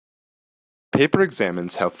paper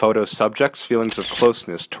examines how photo subjects' feelings of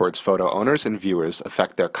closeness towards photo owners and viewers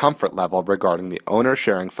affect their comfort level regarding the owner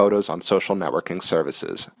sharing photos on social networking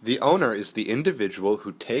services. The owner is the individual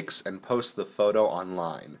who takes and posts the photo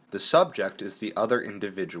online. The subject is the other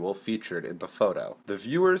individual featured in the photo. The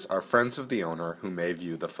viewers are friends of the owner who may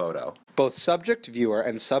view the photo. Both subject-viewer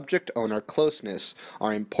and subject-owner closeness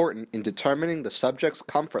are important in determining the subject's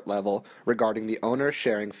comfort level regarding the owner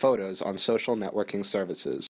sharing photos on social networking services.